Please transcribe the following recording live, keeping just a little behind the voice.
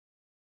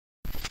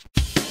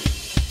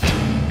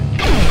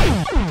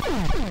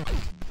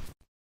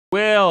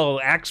Will,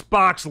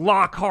 Xbox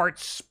Lockhart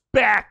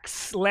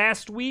specs.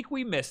 Last week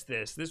we missed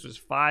this. This was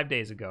 5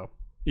 days ago.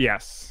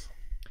 Yes.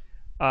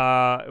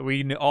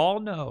 We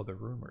all know the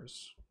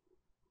rumors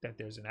that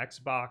there's an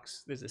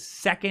Xbox. There's a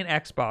second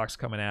Xbox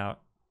coming out.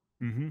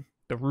 Mm-hmm.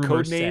 The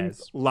rumor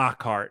says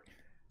Lockhart.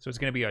 so. It's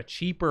going to be a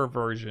cheaper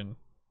version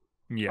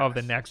of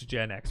the next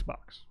gen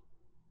Xbox,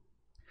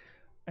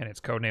 and it's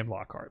codenamed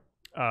Lockhart.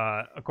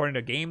 According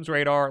to Games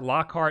Radar,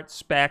 Lockhart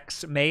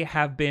specs may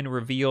have been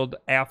revealed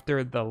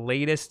after the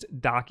latest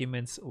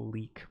documents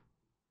leak.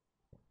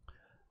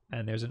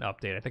 And there's an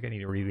update. I think I need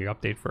to read the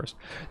update first.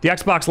 The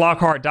Xbox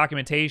Lockhart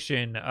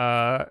documentation.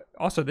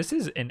 Also, this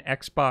is an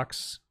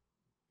Xbox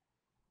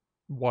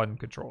One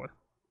controller.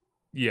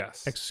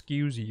 Yes.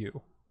 Excuse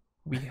you.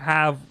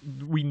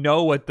 We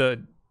know what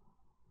the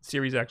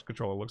Series X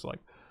controller looks like.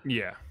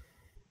 Yeah.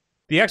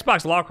 The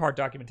Xbox Lockhart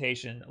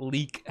documentation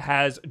leak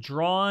has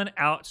drawn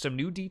out some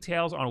new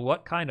details on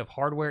what kind of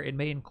hardware it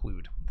may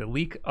include. The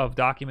leak of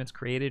documents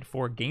created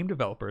for game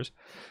developers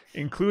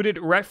included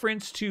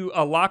reference to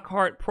a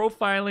Lockhart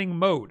profiling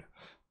mode.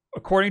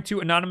 According to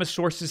anonymous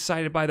sources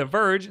cited by The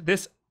Verge,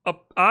 this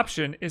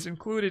option is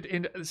included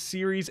in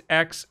Series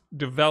X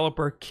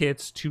developer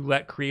kits to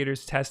let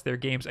creators test their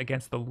games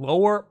against the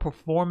lower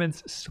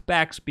performance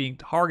specs being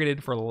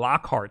targeted for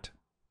Lockhart.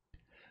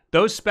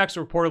 Those specs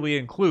reportedly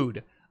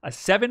include a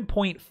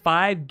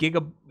 7.5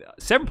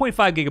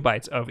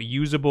 gigabytes of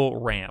usable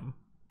RAM.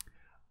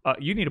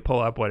 You need to pull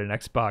up what an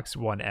Xbox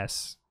One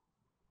S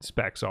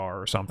specs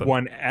are or something.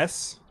 One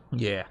S?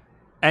 Yeah.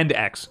 And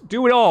X.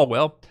 Do it all,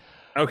 Will.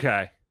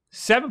 Okay.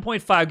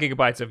 7.5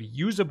 gigabytes of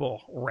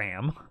usable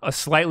RAM, a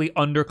slightly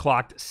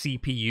underclocked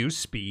CPU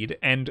speed,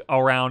 and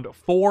around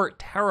 4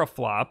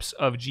 teraflops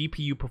of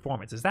GPU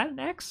performance. Is that an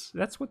X?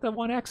 That's what the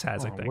One X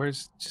has, I think.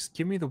 Just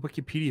give me the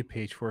Wikipedia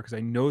page for it, because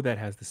I know that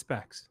has the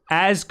specs.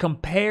 As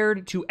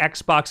compared to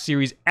Xbox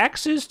Series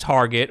X's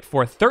target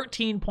for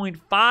 13.5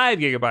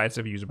 gigabytes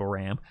of usable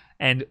RAM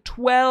and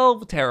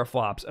 12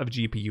 teraflops of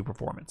GPU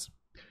performance.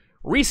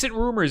 Recent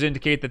rumors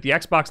indicate that the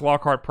Xbox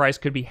Lockhart price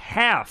could be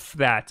half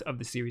that of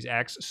the Series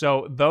X,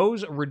 so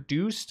those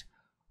reduced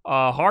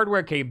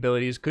hardware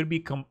capabilities could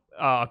be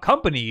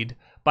accompanied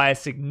by a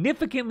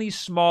significantly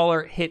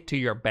smaller hit to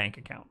your bank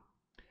account.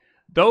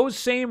 Those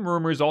same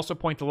rumors also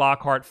point to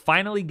Lockhart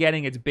finally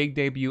getting its big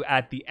debut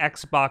at the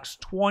Xbox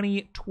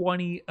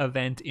 2020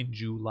 event in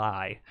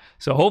July.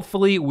 So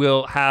hopefully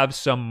we'll have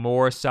some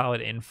more solid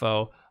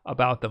info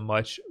about the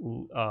much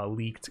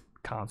leaked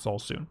console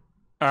soon.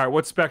 All right,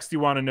 what specs do you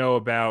want to know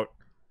about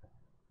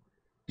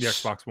the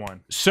Xbox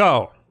One?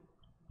 So,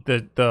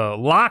 the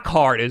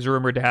Lockhart is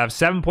rumored to have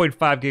 7.5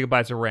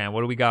 gigabytes of RAM.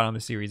 What do we got on the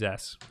Series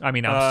S? I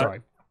mean, I'm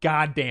sorry.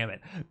 God damn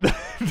it.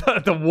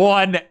 The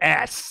One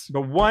S.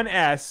 The One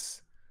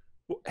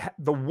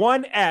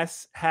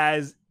S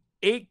has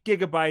 8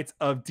 gigabytes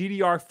of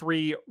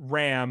DDR3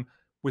 RAM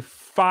with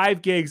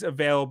 5 gigs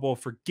available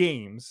for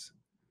games.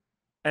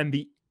 And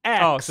the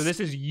X... Oh, so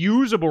this is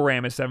usable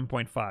RAM is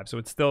 7.5, so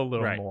it's still a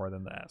little more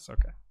than the S.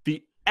 Okay.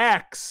 The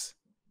X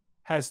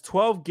has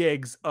 12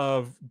 gigs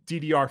of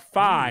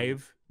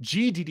DDR5,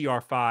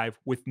 GDDR5,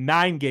 with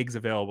 9 gigs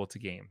available to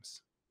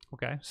games.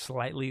 Okay,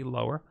 slightly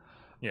lower.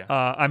 Yeah.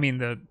 I mean,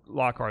 the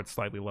Lockhart's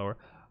slightly lower.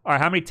 All right,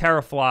 how many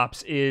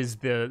teraflops is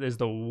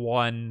the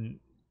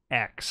One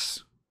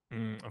X?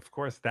 Of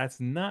course, that's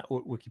not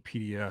what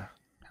Wikipedia...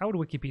 How would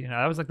Wikipedia know?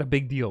 That was like the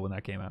big deal when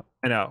that came out.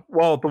 I know.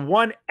 Well, the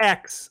One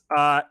X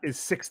is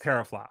 6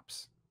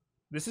 teraflops.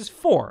 This is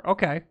 4.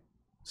 Okay.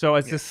 So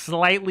it's a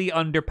slightly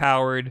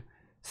underpowered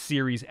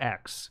Series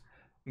X.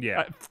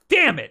 Yeah.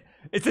 Damn it.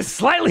 It's a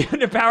slightly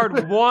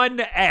underpowered One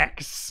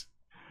X.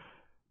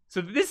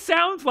 So this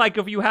sounds like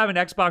if you have an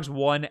Xbox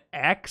One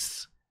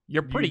X,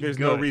 you're pretty good. There's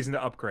no reason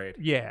to upgrade.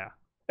 Yeah.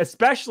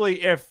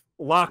 Especially if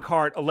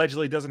Lockhart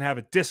allegedly doesn't have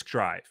a disk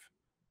drive.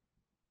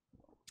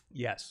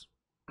 Yes.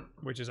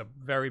 Which is a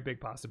very big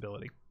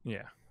possibility.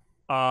 Yeah.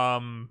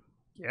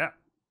 Yeah.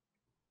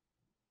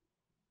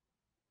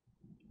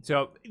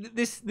 So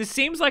this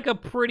seems like a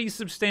pretty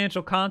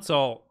substantial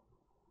console.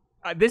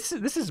 This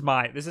is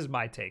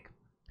my take.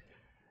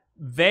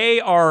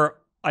 They are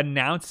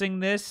announcing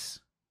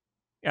this.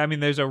 I mean,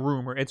 there's a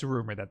rumor. It's a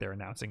rumor that they're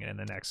announcing it in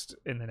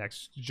the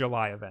next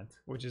July event,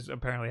 which is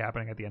apparently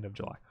happening at the end of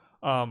July.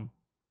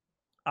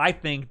 I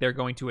think they're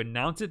going to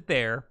announce it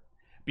there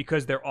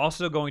because they're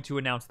also going to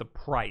announce the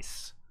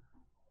price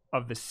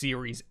of the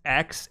Series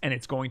X, and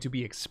it's going to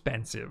be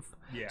expensive.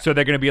 Yeah. So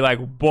they're going to be like,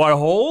 but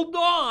hold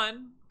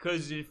on,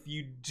 because if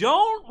you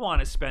don't want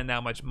to spend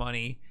that much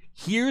money,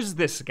 here's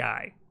this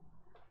guy.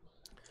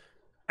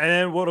 And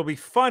then what'll be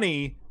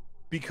funny,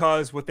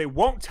 because what they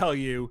won't tell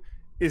you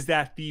is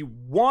that the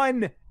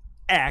One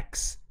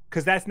X,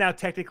 because that's now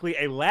technically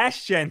a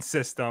last-gen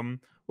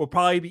system, will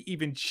probably be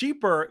even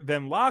cheaper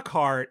than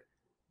Lockhart,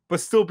 but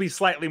still be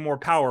slightly more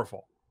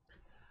powerful.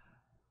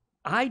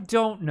 I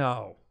don't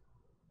know.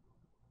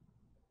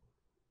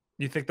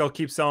 You think they'll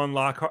keep selling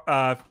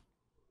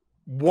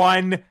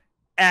One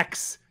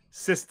X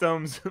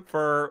systems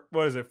for,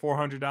 what is it,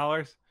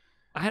 $400?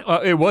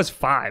 It was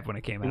 5 when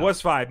it came out. It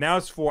was 5. Now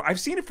it's 4. I've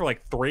seen it for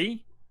like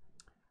 3.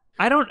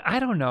 I don't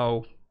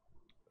know.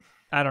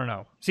 I don't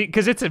know. See,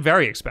 because it's a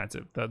very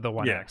expensive, the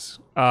One X.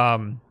 I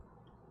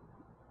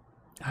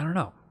don't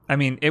know. I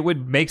mean, it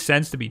would make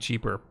sense to be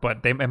cheaper,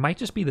 but it might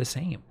just be the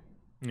same.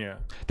 Yeah.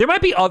 There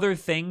might be other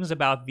things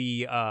about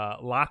the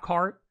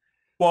Lockhart.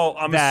 Well,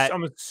 I'm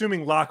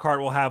assuming Lockhart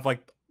will have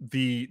like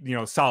the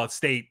solid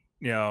state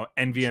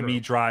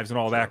NVMe drives and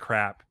all that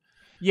crap.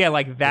 Yeah,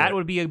 like that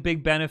would be a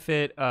big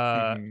benefit.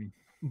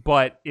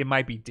 But it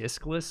might be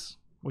diskless,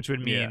 which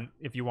would mean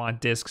if you want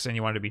discs and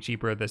you want it to be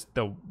cheaper,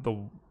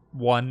 the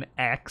One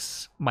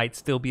X might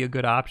still be a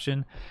good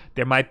option.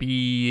 There might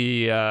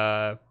be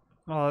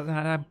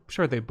I'm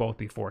sure they'd both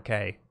be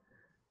 4K.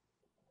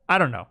 I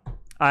don't know.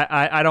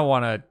 I don't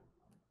want to.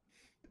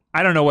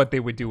 I don't know what they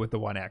would do with the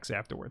One X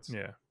afterwards.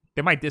 Yeah,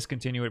 they might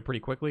discontinue it pretty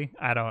quickly.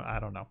 I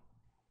don't know.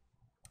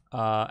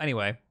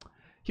 Anyway,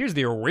 here's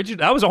the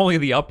original. That was only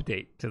the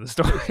update to the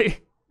story.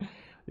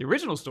 The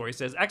original story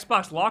says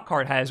Xbox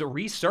Lockhart has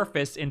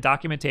resurfaced in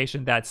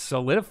documentation that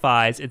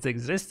solidifies its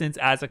existence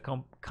as a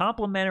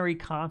complementary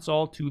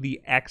console to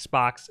the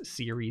Xbox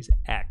Series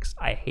X.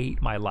 I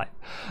hate my life.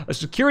 A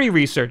security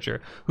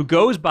researcher who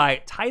goes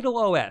by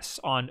TitleOS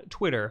on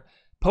Twitter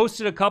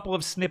posted a couple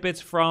of snippets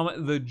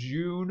from the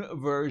June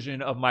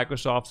version of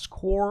Microsoft's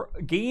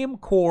Game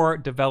Core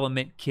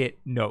Development Kit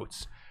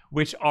notes,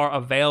 which are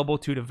available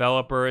to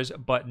developers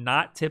but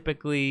not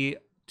typically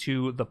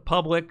to the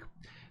public.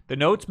 The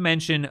notes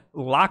mention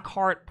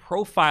Lockhart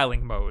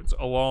profiling modes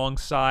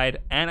alongside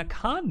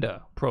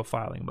Anaconda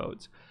profiling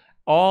modes,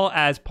 all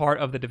as part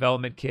of the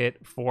development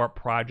kit for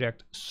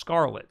Project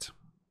Scarlet.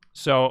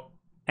 So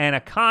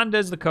Anaconda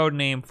is the code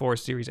name for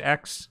Series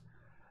X.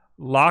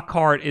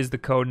 Lockhart is the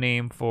code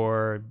name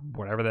for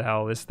whatever the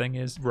hell this thing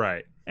is.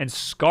 Right. And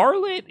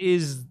Scarlet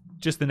is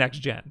just the next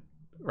gen,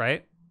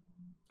 right?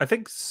 I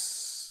think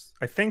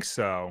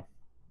so.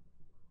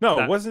 No,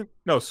 it wasn't.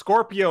 No,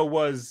 Scorpio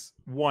was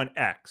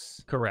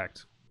 1X.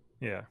 Correct.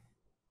 Yeah.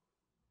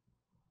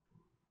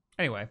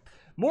 Anyway,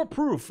 more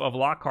proof of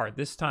Lockhart,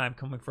 this time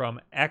coming from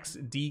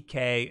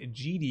XDK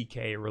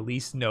GDK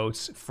release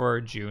notes for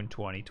June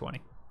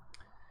 2020.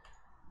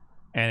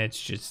 And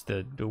it's just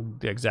the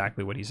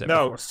exactly what he said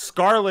before.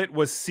 Scarlet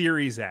was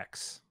Series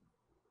X.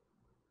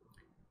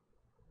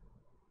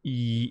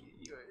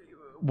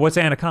 What's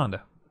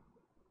Anaconda?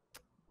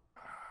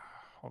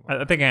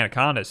 I think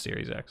Anaconda is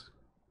Series X.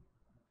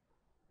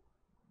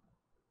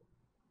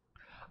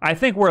 I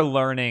think we're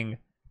learning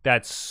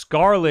that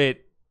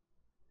Scarlet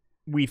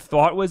we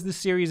thought was the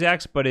Series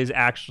X, but is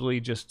actually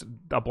just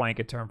a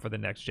blanket term for the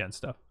next gen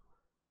stuff.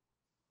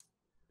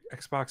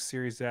 Xbox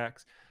Series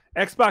X.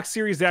 Xbox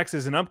Series X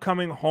is an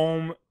upcoming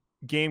home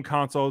game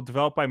console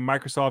developed by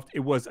Microsoft.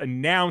 It was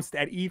announced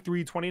at E3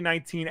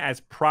 2019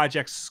 as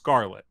Project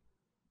Scarlet.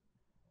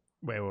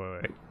 Wait.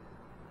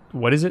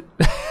 What is it?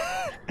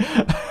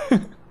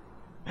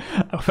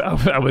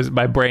 I was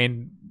my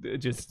brain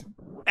just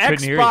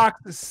Xbox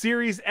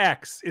Series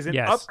X is an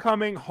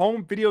upcoming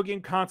home video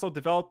game console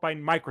developed by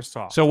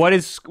Microsoft. So what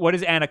is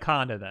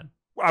Anaconda then?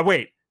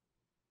 Wait.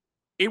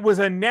 It was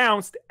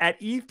announced at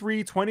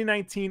E3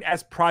 2019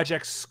 as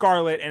Project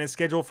Scarlet and is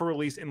scheduled for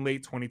release in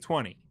late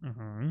 2020.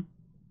 Mm-hmm.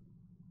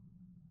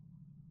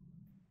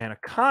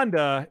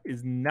 Anaconda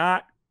is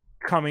not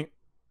coming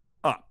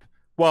up.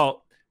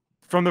 Well,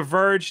 from The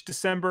Verge,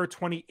 December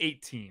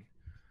 2018.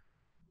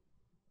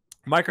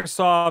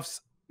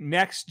 Microsoft's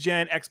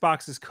next-gen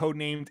Xbox is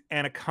codenamed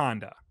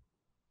Anaconda.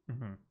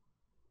 Mm-hmm.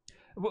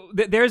 Well,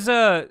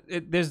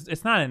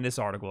 it's not in this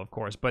article, of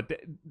course, but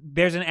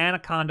there's an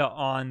Anaconda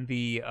on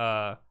the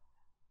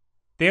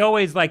they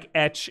always like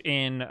etch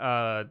in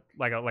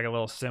like a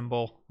little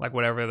symbol, like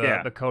whatever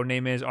the code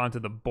name is, onto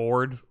the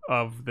board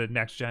of the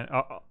next gen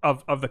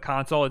of the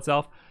console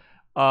itself.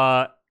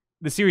 The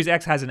Series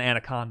X has an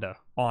Anaconda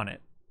on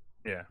it.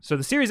 Yeah. So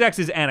the Series X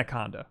is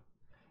Anaconda.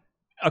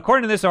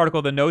 According to this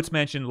article, the notes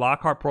mention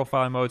Lockhart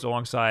profiling modes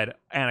alongside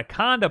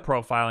Anaconda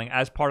profiling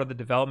as part of the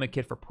development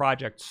kit for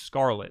Project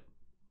Scarlet.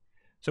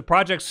 So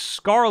Project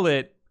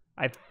Scarlet,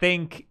 I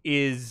think,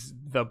 is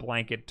the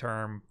blanket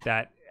term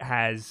that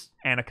has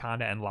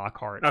Anaconda and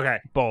Lockhart. Okay.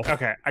 Both.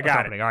 Okay. I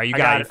got it. All right. You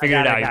got it. Figured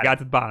it out. You got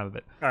to the bottom of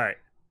it. All right.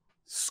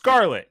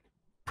 Scarlet.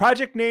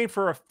 Project name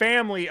for a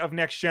family of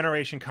next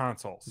generation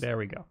consoles. There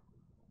we go.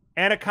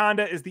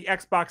 Anaconda is the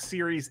Xbox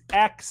Series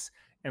X,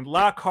 and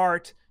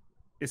Lockhart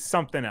is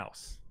something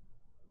else.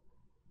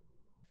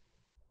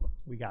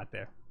 We got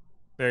there.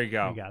 There you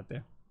go. We got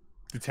there.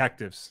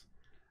 Detectives.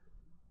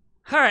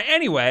 All right,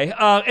 anyway,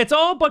 it's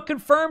all but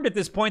confirmed at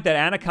this point that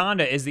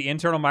Anaconda is the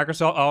internal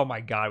Microsoft... Oh my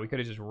god, we could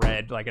have just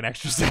read like an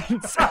extra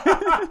sentence.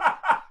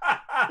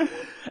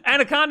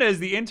 Anaconda is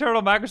the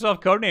internal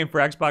Microsoft codename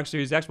for Xbox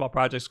Series X, while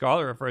Project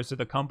Scarlet refers to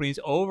the company's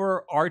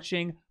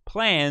overarching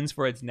plans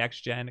for its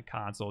next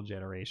console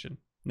generation.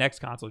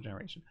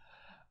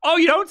 Oh,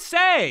 you don't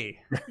say!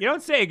 You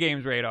don't say,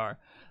 Games Radar.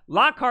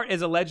 Lockhart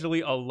is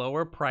allegedly a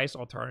lower price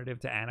alternative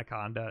to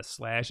Anaconda /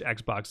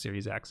 Xbox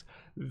Series X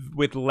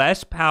with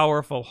less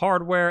powerful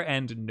hardware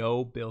and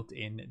no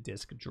built-in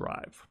disk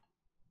drive.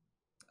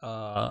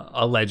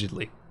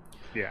 Allegedly.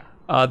 Yeah.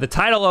 The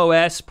Title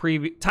OS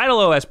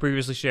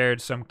previously shared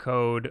some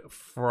code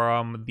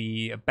from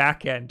the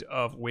back end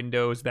of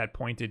Windows that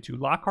pointed to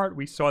Lockhart.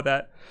 We saw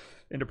that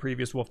in the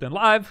previous Wulff Den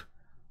Live.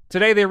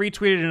 Today, they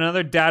retweeted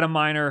another data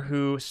miner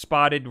who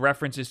spotted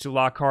references to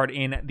Lockhart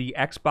in the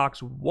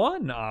Xbox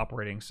One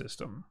operating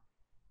system.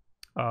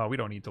 We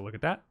don't need to look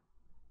at that,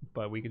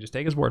 but we can just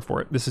take his word for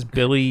it. This is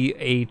Billy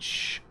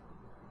H.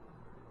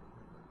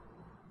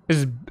 This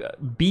is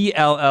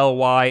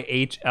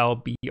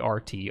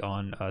BLLYHLBRT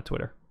on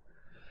Twitter.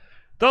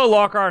 Though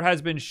Lockhart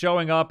has been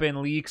showing up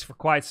in leaks for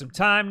quite some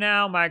time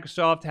now,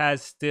 Microsoft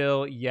has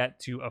still yet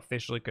to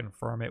officially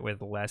confirm it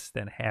with less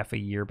than half a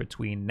year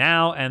between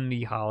now and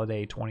the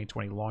holiday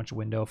 2020 launch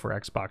window for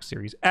Xbox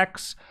Series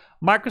X.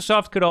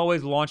 Microsoft could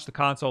always launch the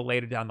console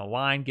later down the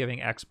line, giving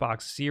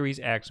Xbox Series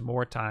X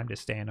more time to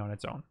stand on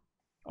its own.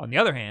 On the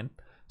other hand,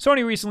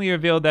 Sony recently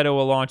revealed that it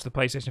will launch the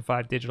PlayStation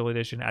 5 Digital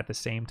Edition at the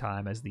same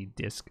time as the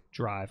disc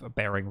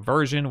drive-bearing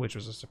version, which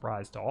was a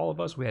surprise to all of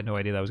us. We had no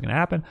idea that was going to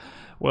happen.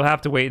 We'll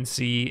have to wait and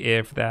see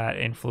if that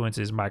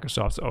influences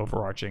Microsoft's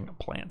overarching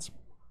plans.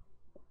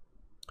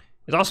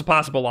 It's also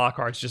possible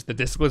Lockhart's just the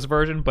discless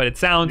version, but it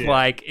sounds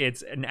like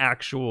it's an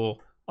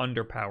actual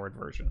underpowered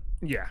version.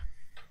 Yeah.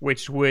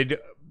 Which would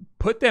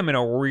put them in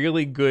a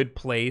really good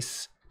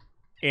place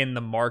in the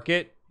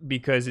market,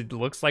 because it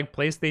looks like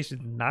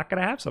PlayStation's not going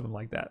to have something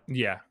like that.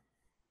 Yeah.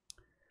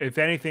 If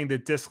anything, the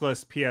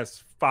discless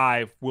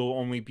PS5 will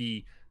only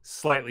be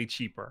slightly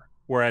cheaper,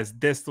 whereas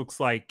this looks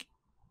like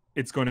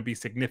it's going to be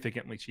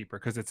significantly cheaper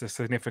because it's a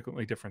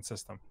significantly different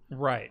system.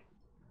 Right.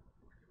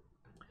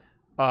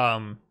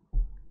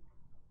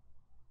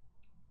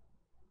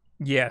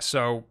 Yeah,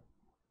 so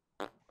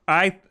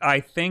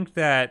I think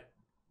that,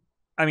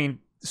 I mean,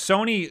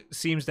 Sony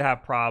seems to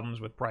have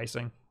problems with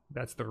pricing.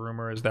 That's the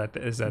rumor, is that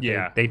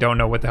they don't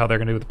know what the hell they're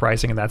going to do with the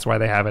pricing, and that's why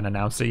they haven't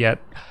announced it yet.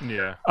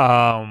 Yeah.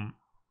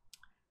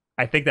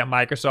 I think that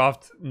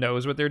Microsoft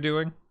knows what they're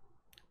doing.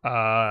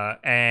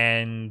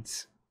 And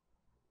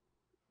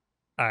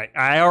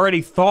I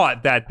already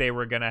thought that they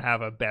were going to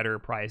have a better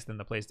price than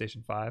the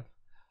PlayStation 5.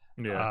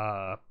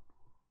 Yeah.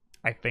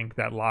 I think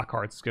that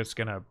Lockhart's just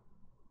going to...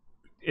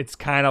 It's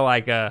kind of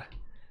like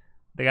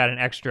they got an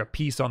extra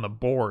piece on the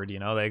board, you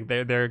know?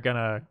 They're going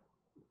to...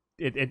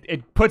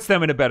 It puts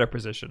them in a better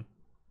position,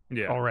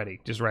 already,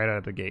 just right out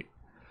of the gate.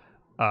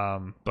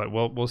 But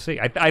we'll see.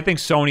 I think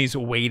Sony's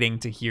waiting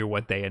to hear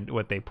what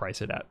they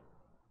price it at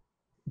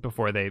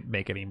before they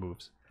make any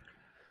moves.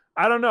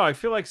 I don't know. I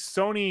feel like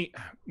Sony,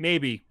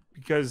 maybe,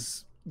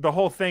 because the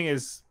whole thing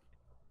is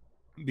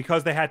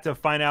because they had to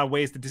find out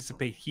ways to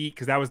dissipate heat,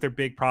 because that was their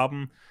big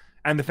problem,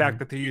 and the fact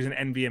that they're using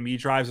NVMe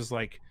drives is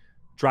like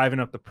driving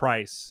up the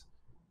price.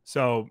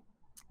 So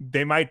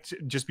they might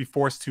just be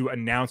forced to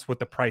announce what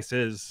the price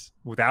is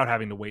without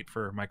having to wait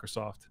for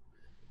Microsoft.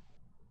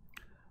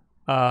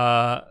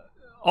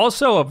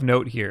 Also of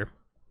note here,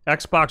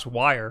 Xbox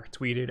Wire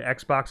tweeted,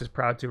 Xbox is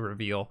proud to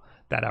reveal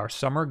that our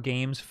Summer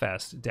Games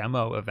Fest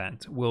demo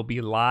event will be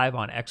live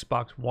on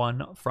Xbox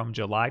One from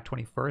July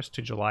 21st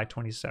to July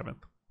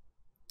 27th.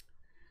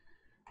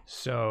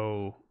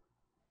 So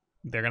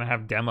they're going to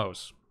have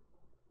demos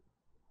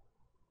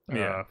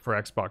for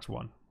Xbox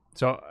One.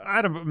 So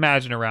I'd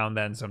imagine around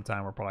then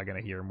sometime we're probably going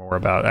to hear more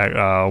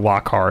about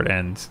Lockhart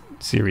and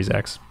Series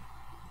X.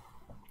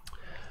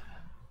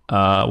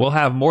 We'll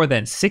have more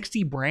than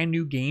 60 brand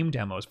new game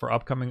demos for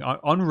upcoming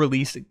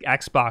unreleased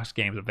Xbox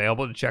games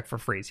available to check for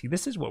free. See,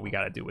 this is what we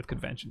got to do with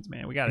conventions,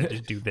 man. We got to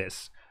just do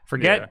this.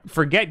 Forget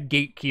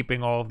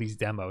gatekeeping all of these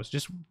demos.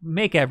 Just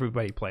make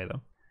everybody play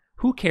them.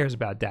 Who cares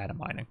about data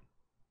mining?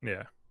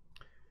 Yeah.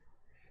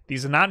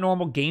 These are not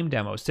normal game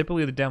demos.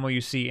 Typically, the demo you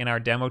see in our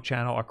demo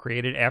channel are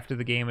created after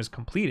the game is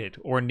completed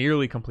or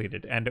nearly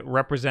completed and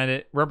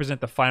represent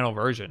the final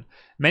version.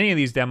 Many of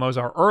these demos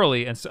are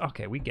early, and so,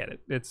 okay, we get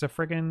it. It's a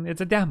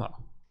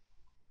demo.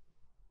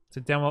 It's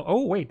a demo.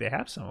 Oh, wait, they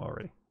have some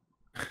already.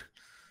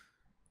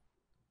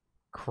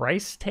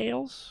 Christ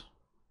Tales?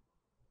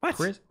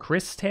 What?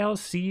 Chris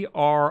Tales?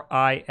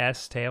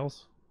 CRIS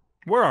Tales?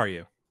 Where are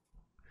you?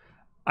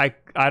 I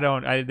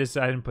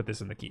didn't put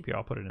this in the keep here.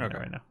 I'll put it in there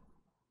right now.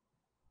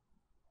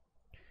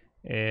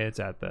 It's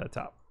at the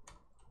top.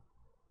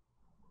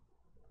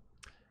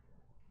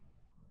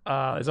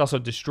 There's also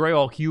Destroy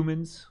All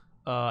Humans,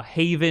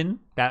 Haven,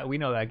 that we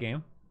know that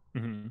game.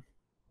 Mm-hmm.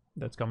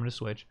 That's coming to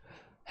Switch.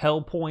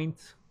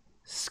 Hellpoint,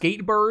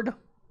 Skatebird.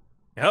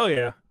 Hell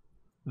yeah.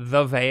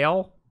 The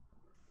Veil,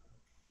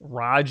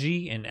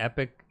 Raji in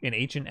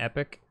Ancient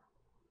Epic.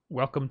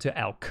 Welcome to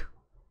Elk.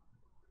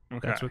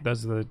 Okay.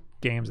 Those are the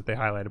games that they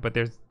highlighted, but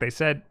they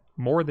said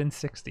more than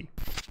 60.